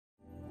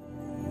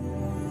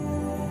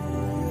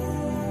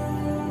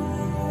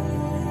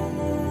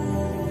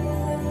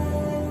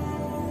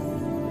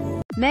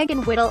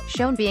Megan Whittle,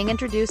 shown being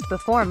introduced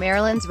before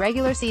Maryland's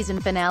regular season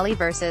finale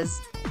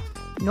versus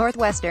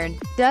Northwestern.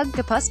 Doug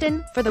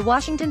Kapustin, for The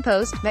Washington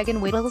Post,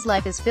 Megan Whittle's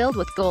life is filled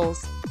with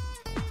goals.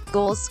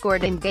 Goals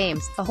scored in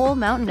games, a whole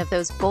mountain of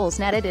those, goals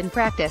netted in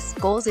practice,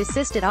 goals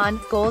assisted on,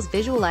 goals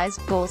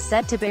visualized, goals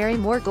set to bury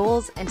more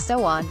goals, and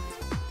so on.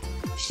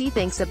 She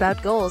thinks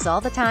about goals all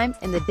the time,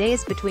 in the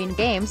days between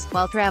games,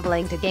 while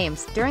traveling to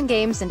games, during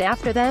games and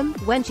after them,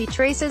 when she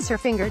traces her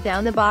finger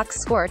down the box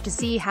score to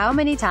see how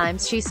many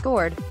times she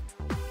scored.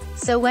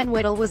 So when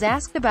Whittle was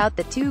asked about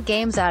the 2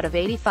 games out of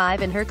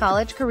 85 in her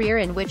college career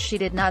in which she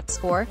did not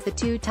score, the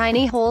 2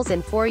 tiny holes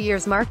in 4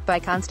 years marked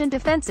by constant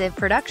defensive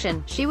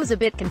production, she was a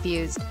bit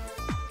confused.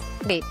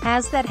 "Wait,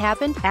 has that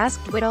happened?"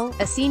 asked Whittle,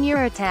 a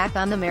senior attack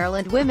on the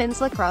Maryland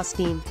women's lacrosse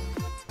team.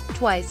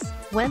 "Twice.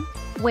 When?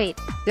 Wait,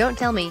 don't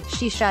tell me,"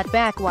 she shot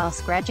back while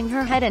scratching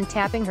her head and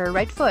tapping her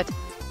right foot.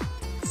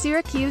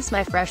 "Syracuse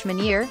my freshman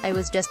year, I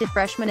was just a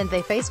freshman and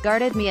they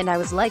face-guarded me and I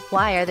was like,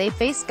 why are they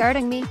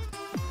face-guarding me?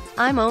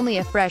 I'm only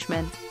a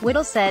freshman,"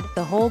 Whittle said,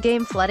 the whole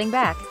game flooding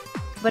back.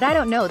 "But I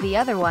don't know the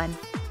other one.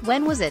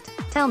 When was it?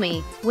 Tell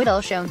me."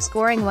 Whittle shown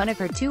scoring one of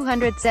her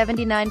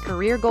 279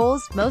 career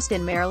goals, most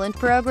in Maryland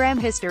program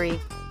history.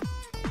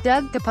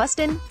 Doug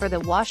Kapustin, for The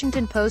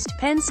Washington Post,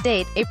 Penn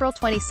State, April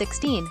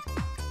 2016.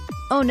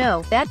 "Oh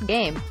no, that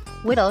game!"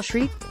 Whittle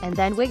shrieked, and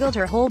then wiggled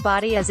her whole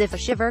body as if a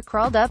shiver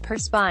crawled up her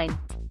spine.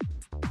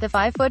 The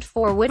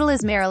 5'4" Whittle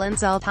is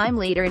Maryland's all-time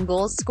leader in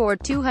goals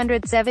scored,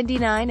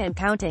 279 and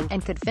counting,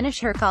 and could finish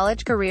her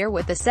college career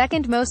with the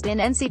second most in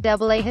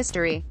NCAA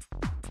history.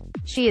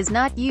 She is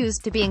not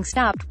used to being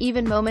stopped,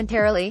 even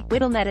momentarily.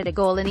 Whittle netted a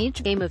goal in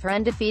each game of her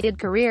undefeated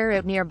career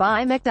at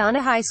nearby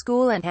McDonough High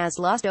School and has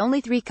lost only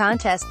 3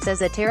 contests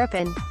as a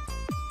Terrapin.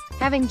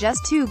 Having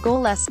just 2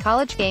 goalless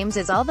college games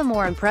is all the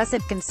more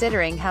impressive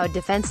considering how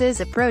defenses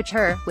approach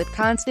her, with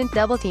constant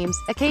double teams,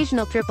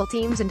 occasional triple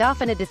teams and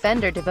often a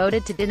defender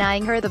devoted to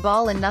denying her the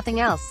ball and nothing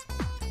else.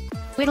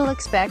 Whittle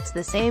expects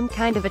the same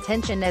kind of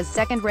attention as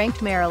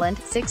second-ranked Maryland,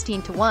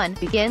 16-1,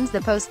 begins the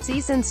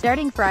postseason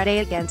starting Friday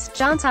against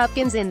Johns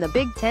Hopkins in the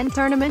Big Ten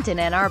tournament in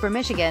Ann Arbor,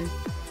 Michigan.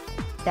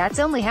 "That's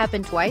only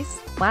happened twice?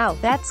 Wow,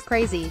 that's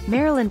crazy,"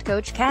 Maryland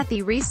coach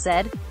Kathy Reese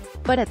said.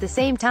 "But at the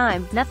same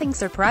time, nothing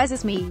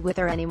surprises me with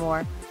her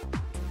anymore.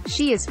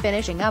 She is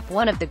finishing up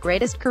one of the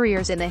greatest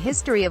careers in the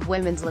history of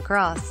women's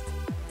lacrosse."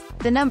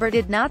 The number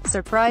did not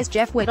surprise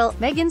Jeff Whittle,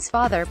 Megan's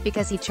father,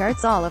 because he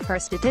charts all of her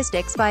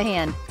statistics by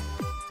hand.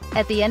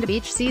 At the end of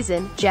each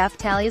season, Jeff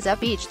tallies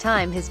up each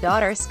time his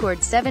daughter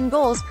scored 7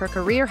 goals, her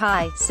career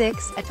high,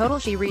 6, a total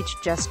she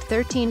reached just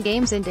 13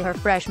 games into her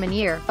freshman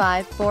year,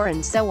 5, 4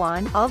 and so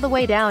on, all the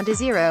way down to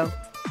 0.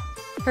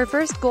 Her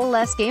first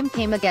goalless game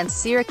came against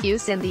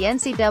Syracuse in the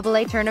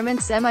NCAA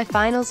tournament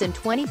semifinals in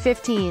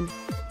 2015.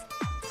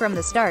 From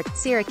the start,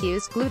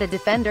 Syracuse glued a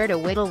defender to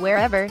Whittle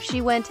wherever she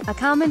went, a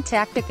common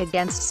tactic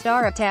against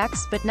star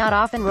attacks but not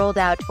often rolled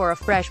out for a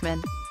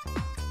freshman.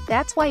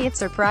 That's why it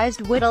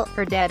surprised Whittle,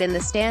 her dad in the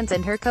stands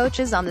and her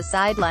coaches on the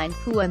sideline,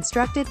 who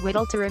instructed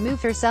Whittle to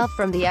remove herself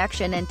from the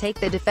action and take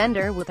the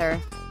defender with her.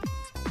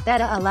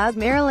 That allowed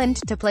Maryland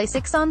to play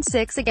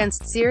 6-on-6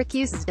 against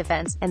Syracuse's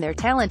defense, and their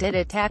talented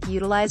attack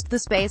utilized the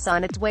space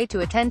on its way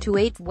to a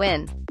 10-8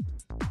 win.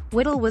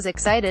 Whittle was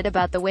excited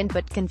about the win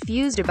but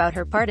confused about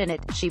her part in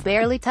it. She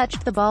barely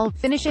touched the ball,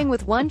 finishing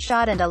with 1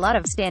 shot and a lot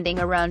of standing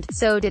around,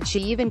 so did she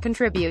even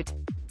contribute?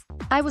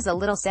 "I was a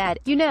little sad,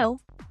 you know.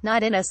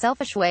 Not in a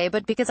selfish way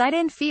but because I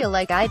didn't feel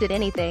like I did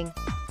anything,"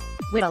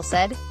 Whittle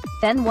said.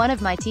 "Then one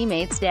of my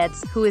teammates,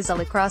 Dads, who is a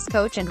lacrosse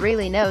coach and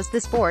really knows the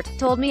sport,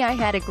 told me I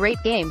had a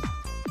great game.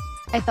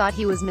 I thought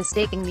he was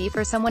mistaking me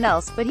for someone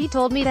else, but he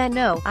told me that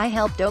no, I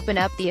helped open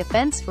up the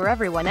offense for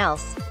everyone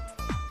else.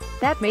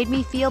 That made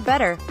me feel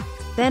better.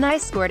 Then I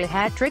scored a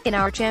hat-trick in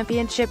our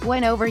championship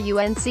win over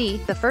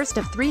UNC, the first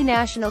of 3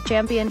 national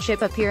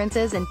championship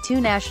appearances and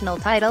 2 national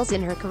titles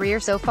in her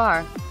career so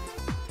far."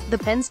 The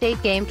Penn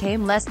State game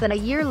came less than a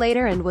year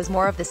later and was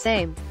more of the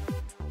same.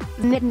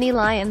 The Nittany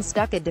Lions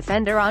stuck a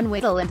defender on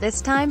Whittle and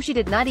this time she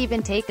did not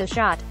even take a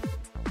shot.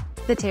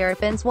 The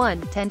Terrapins won,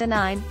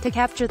 10-9, to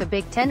capture the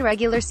Big Ten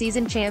regular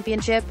season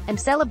championship, and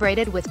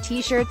celebrated with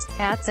t-shirts,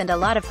 hats and a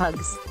lot of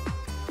hugs.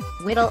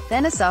 Whittle,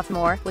 then a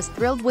sophomore, was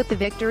thrilled with the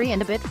victory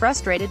and a bit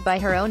frustrated by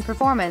her own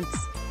performance.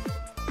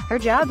 Her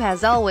job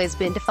has always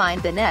been to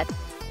find the net.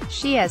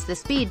 She has the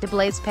speed to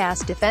blaze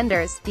past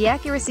defenders, the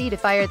accuracy to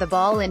fire the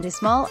ball into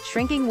small,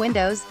 shrinking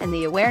windows, and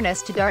the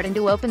awareness to dart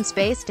into open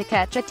space to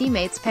catch a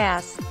teammate's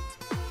pass.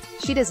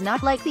 She does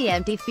not like the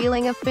empty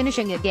feeling of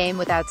finishing a game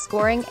without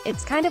scoring.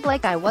 "It's kind of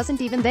like I wasn't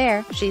even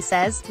there," she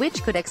says,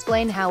 which could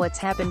explain how it's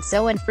happened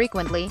so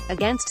infrequently,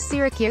 against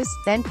Syracuse,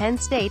 then Penn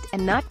State,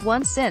 and not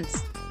once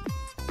since.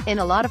 "In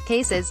a lot of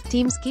cases,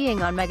 teams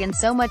keying on Megan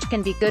so much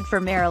can be good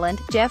for Maryland,"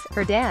 Jeff,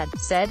 her dad,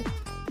 said.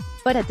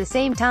 "But at the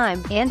same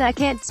time, and I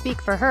can't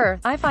speak for her,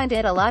 I find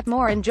it a lot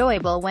more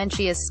enjoyable when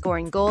she is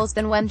scoring goals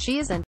than when she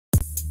isn't."